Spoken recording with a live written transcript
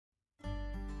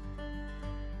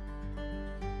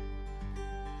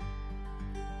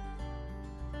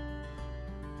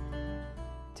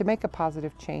to make a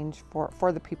positive change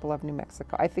for the people of New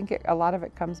Mexico. I think a lot of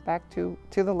it comes back to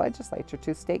the legislature,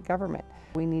 to state government.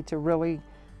 We need to really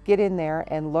get in there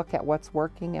and look at what's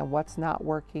working and what's not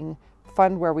working,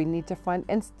 fund where we need to fund,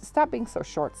 and stop being so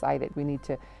short-sighted. We need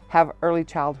to have early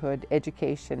childhood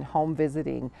education, home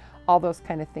visiting, all those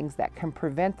kind of things that can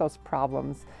prevent those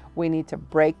problems. We need to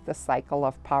break the cycle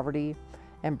of poverty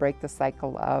and break the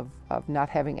cycle of not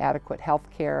having adequate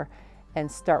health care, and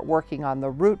start working on the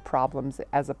root problems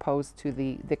as opposed to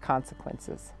the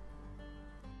consequences.